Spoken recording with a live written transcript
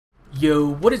Yo,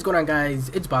 what is going on, guys?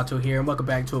 It's Bato here and welcome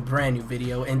back to a brand new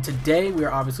video. And today we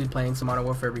are obviously playing some Modern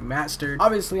Warfare Remastered.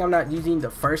 Obviously I'm not using the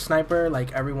first sniper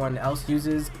like everyone else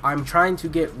uses. I'm trying to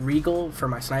get Regal for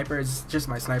my snipers, just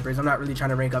my snipers. I'm not really trying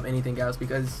to rank up anything else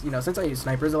because, you know, since I use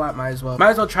snipers a lot, might as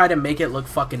well try to make it look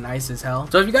fucking nice as hell.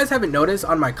 So if you guys haven't noticed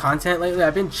on my content lately,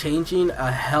 I've been changing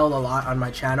a hell a lot on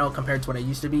my channel compared to what I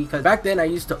used to be, because back then I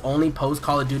used to only post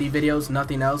Call of Duty videos,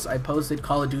 nothing else. I posted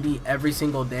Call of Duty every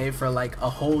single day for like a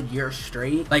whole year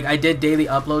straight. Like I did daily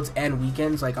uploads and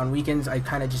weekends. Like on weekends I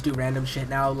kind of just do random shit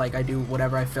now, like I do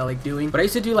whatever I feel like doing. But I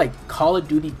used to do like Call of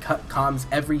Duty cut comms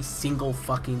every single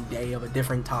fucking day of a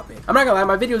different topic. I'm not gonna lie,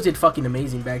 my videos did fucking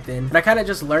amazing back then, and I kind of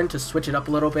just learned to switch it up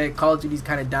a little bit. Call of Duty's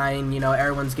kind of dying, you know,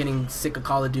 everyone's getting sick of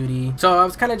Call of Duty, so I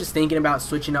was kind of just thinking about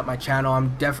switching up my channel.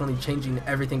 I'm definitely changing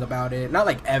everything about it, not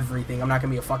like everything. I'm not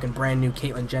gonna be a fucking brand new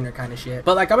Caitlyn Jenner kind of shit,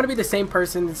 but like I'm gonna be the same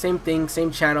person, the same thing, same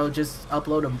channel, just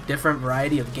upload a different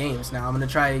variety of games. Now I'm gonna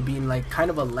try being like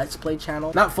kind of a let's play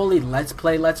channel, not fully let's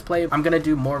play. I'm gonna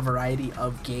do more variety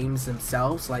of games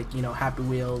themselves, like, you know, Happy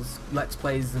Wheels let's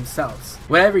plays themselves.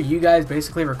 Whatever you guys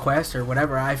basically request or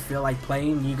whatever I feel like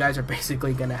playing, you guys are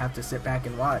basically gonna have to sit back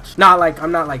and watch. Not like,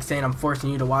 I'm not like saying I'm forcing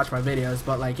you to watch my videos,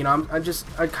 but like, you know,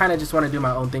 I kind of just want to do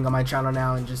my own thing on my channel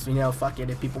now, and just, you know, fuck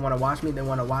it. If people want to watch me, they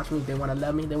want to watch me. If they want to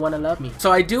love me, they want to love me.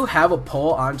 So I do have a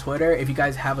poll on Twitter. If you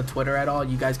guys have a Twitter at all,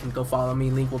 you guys can go follow me.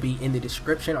 Link will be in the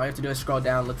description. All you have to do is scroll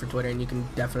down, look for Twitter, and you can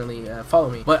definitely follow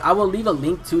me. But I will leave a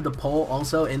link to the poll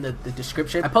also in the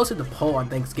description. I posted the poll on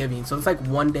Thanksgiving, so it's like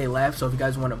one day left, so if you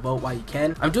guys want to vote while you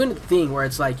can. I'm doing a thing where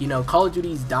it's like, you know, Call of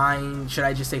Duty's dying. Should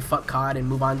I just say fuck COD and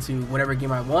move on to whatever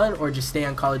game I want, or just stay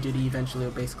on Call of Duty? Eventually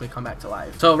it'll basically come back to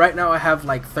life. So right now I have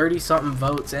like 30 something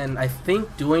votes, and I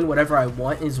think doing whatever I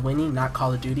want is winning, not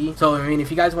Call of Duty. So I mean, if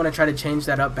you guys want to try to change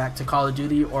that up back to Call of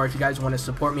Duty, or if you guys want to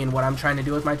support me in what I'm trying to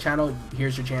do with my channel,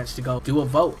 here's your chance to go do a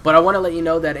vote. But I want to let you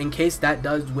know that in case that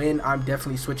does win, I'm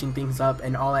definitely switching things up,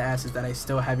 and all I ask is that I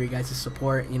still have your guys'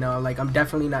 support. You know, like, I'm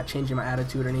definitely not changing my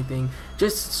attitude or anything,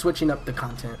 just switching up the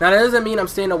content. Now that doesn't mean I'm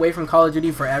staying away from Call of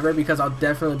Duty forever, because I'll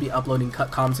definitely be uploading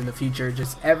cut comms in the future,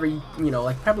 just every, you know,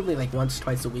 like probably like once,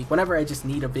 twice a week. Whenever I just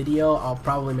need a video, I'll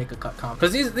probably make a cut comms,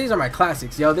 because these are my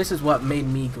classics, yo. This is what made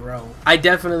me grow. I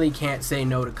definitely can't say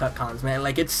no to cut comms, man.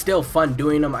 Like, it's still fun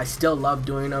doing them, I still love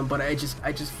doing them, but I just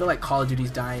feel like Call of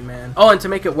Duty's dying, man. Oh, and to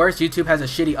make it worse, YouTube has a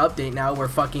shitty update now where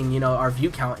fucking, you know, our view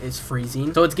count is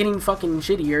freezing, so it's getting fucking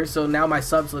shittier. So now my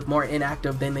subs look more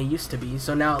inactive than they used to be,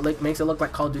 so now it makes it look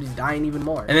like Call of Duty's dying even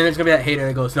more. And then there's gonna be that hater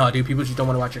that goes, no dude, people just don't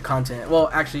want to watch your content. Well,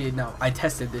 actually no, I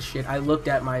tested this shit. I looked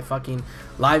at my fucking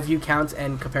live view counts,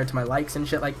 and compared to my likes and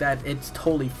shit like that, it's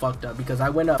totally fucked up, because I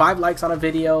went up 5 likes on a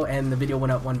video and the video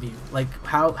went up 1 view. Like,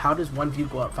 how does 1 view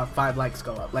go up, 5 likes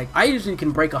go up? Like, I usually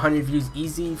can break 100 views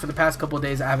easy. For the past couple of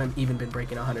days I haven't even been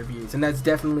breaking 100 views, and that's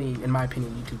definitely, in my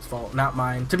opinion, YouTube's fault, not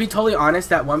mine. To be totally honest,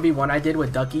 that 1v1 I did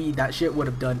with Ducky, that shit would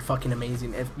have done fucking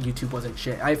amazing if YouTube wasn't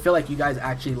shit. I feel like you guys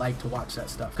actually like to watch that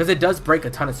stuff, because it does break a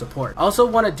ton of support. I also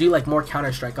want to do like more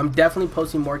Counter-Strike. I'm definitely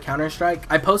posting more Counter-Strike.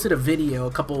 I posted a video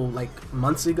a couple like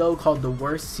months ago called the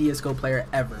worst CSGO player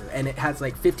ever, and it has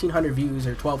like 1,500 views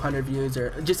or 1,200 views or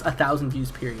just 1,000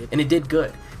 views period, and it did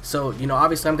good. So, you know,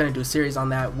 obviously I'm gonna do a series on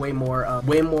that, way more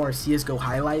CSGO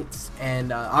highlights,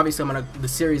 and obviously the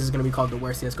series is gonna be called the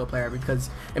worst CSGO player, because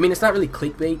I mean, it's not really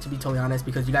clickbait, to be totally honest,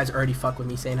 because you guys already fuck with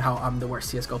me saying how I'm the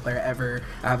worst CSGO player ever.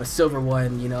 I have a silver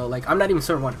 1, you know, like, I'm not even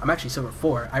silver 1, I'm actually silver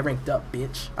 4. I ranked up,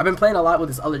 bitch. I've been playing a lot with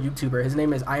this other YouTuber. His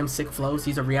name is I Am Sick Flows.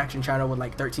 He's a reaction channel with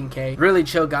like 13k. Really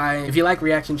chill guy. If you like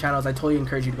reaction channels, I totally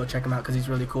encourage you to go check him out, because he's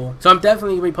really cool. So I'm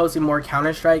definitely gonna be posting more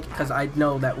Counter-Strike, because I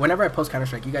know that whenever I post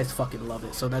Counter-Strike, you guys fucking love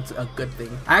it, so that's a good thing.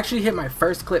 I actually hit my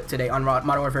first clip today on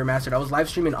Modern Warfare Remastered. I was live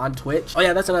streaming on Twitch. Oh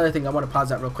yeah, that's another thing. I want to pause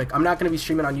that real quick. I'm not going to be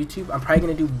streaming on YouTube. I'm probably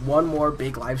going to do one more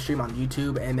big live stream on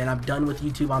YouTube, and then I'm done with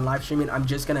YouTube on live streaming. I'm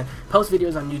just going to post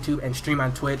videos on YouTube and stream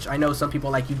on Twitch. I know some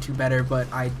people like YouTube better, but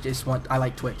I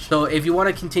like Twitch. So if you want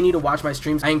to continue to watch my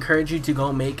streams, I encourage you to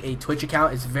go make a Twitch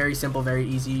account. It's very simple, very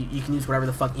easy. You can use whatever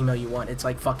the fuck email you want. It's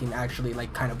like fucking actually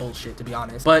like kind of bullshit, to be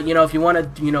honest. But, you know, if you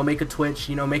want to, you know, make a Twitch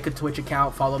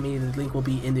account, follow me. The link will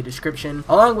be in the description.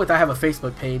 Along with, I have a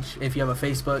Facebook page, if you have a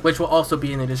Facebook, which will also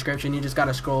be in the description. You just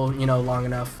gotta scroll, you know, long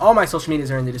enough. All my social medias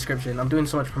are in the description. I'm doing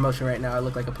so much promotion right now, I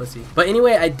look like a pussy. But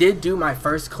anyway, I did do my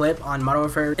first clip on Modern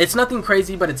Warfare. It's nothing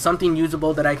crazy, but it's something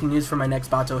usable that I can use for my next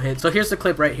Bato hit. So here's the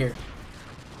clip right here.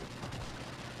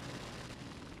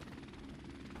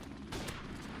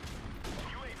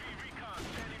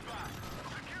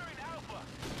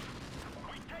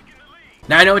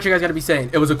 Now I know what you guys gotta be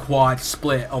saying. It was a quad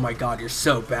split. Oh my god, you're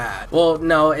so bad. Well,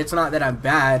 no, it's not that I'm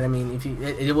bad. I mean, if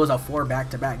it was a 4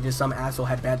 back-to-back, just some asshole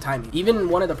had bad timing. Even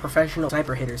one of the professional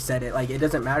sniper hitters said it. Like, it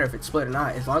doesn't matter if it's split or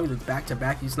not. As long as it's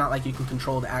back-to-back, it's not like you can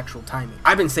control the actual timing.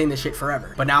 I've been saying this shit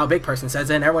forever, but now a big person says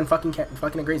it and everyone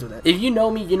fucking agrees with it. If you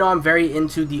know me, you know I'm very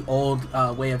into the old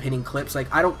way of hitting clips.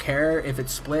 Like, I don't care if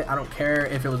it's split. I don't care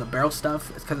if it was a barrel stuff.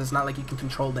 It's because it's not like you can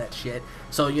control that shit.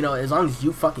 So, you know, as long as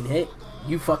you fucking hit,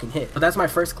 you fucking hit. But that's my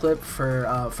first clip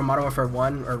for Modern Warfare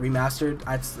 1 or Remastered.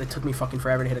 It took me fucking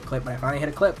forever to hit a clip, but I finally hit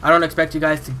a clip. I don't expect you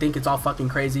guys to think it's all fucking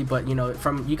crazy, but you know,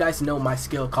 from you guys know my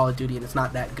skill Call of Duty and it's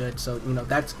not that good, so you know,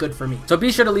 that's good for me. So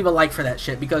be sure to leave a like for that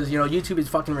shit, because you know, YouTube is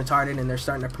fucking retarded and they're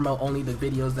starting to promote only the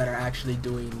videos that are actually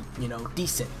doing, you know,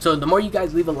 decent. So the more you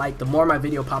guys leave a like, the more my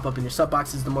video pop up in your sub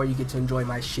boxes, the more you get to enjoy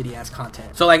my shitty ass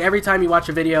content. So like every time you watch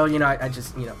a video, you know, I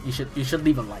just, you know, you should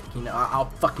leave a like, you know, I'll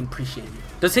fucking appreciate you.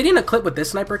 Does hitting a clip with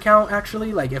this sniper count?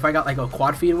 Actually, like if I got like a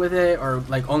quad feed with it, or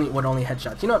like only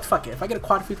headshots, you know what, fuck it, if I get a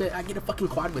quad feed with it, I get a fucking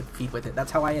quad feed with it.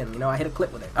 That's how I am, you know, I hit a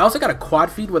clip with it. I also got a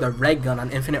quad feed with a red gun on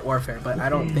Infinite Warfare, but I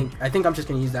think I'm just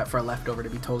gonna use that for a leftover, to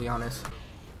be totally honest.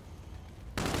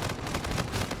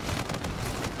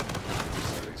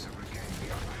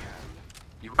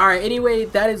 Alright, anyway,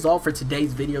 that is all for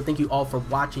today's video. Thank you all for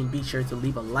watching. Be sure to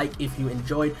leave a like if you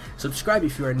enjoyed. Subscribe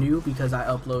if you are new, because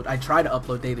I try to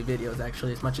upload daily videos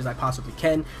actually as much as I possibly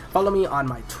can. Follow me on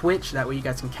my Twitch, that way you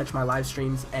guys can catch my live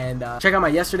streams. And check out my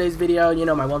yesterday's video, you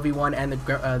know, my 1v1 and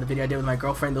the video I did with my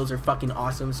girlfriend. Those are fucking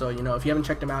awesome. So, you know, if you haven't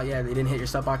checked them out yet, they didn't hit your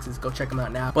sub boxes, go check them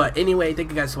out now. But anyway, thank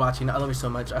you guys for watching. I love you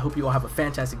so much. I hope you all have a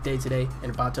fantastic day today.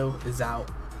 And Bato is out.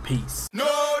 Peace. No!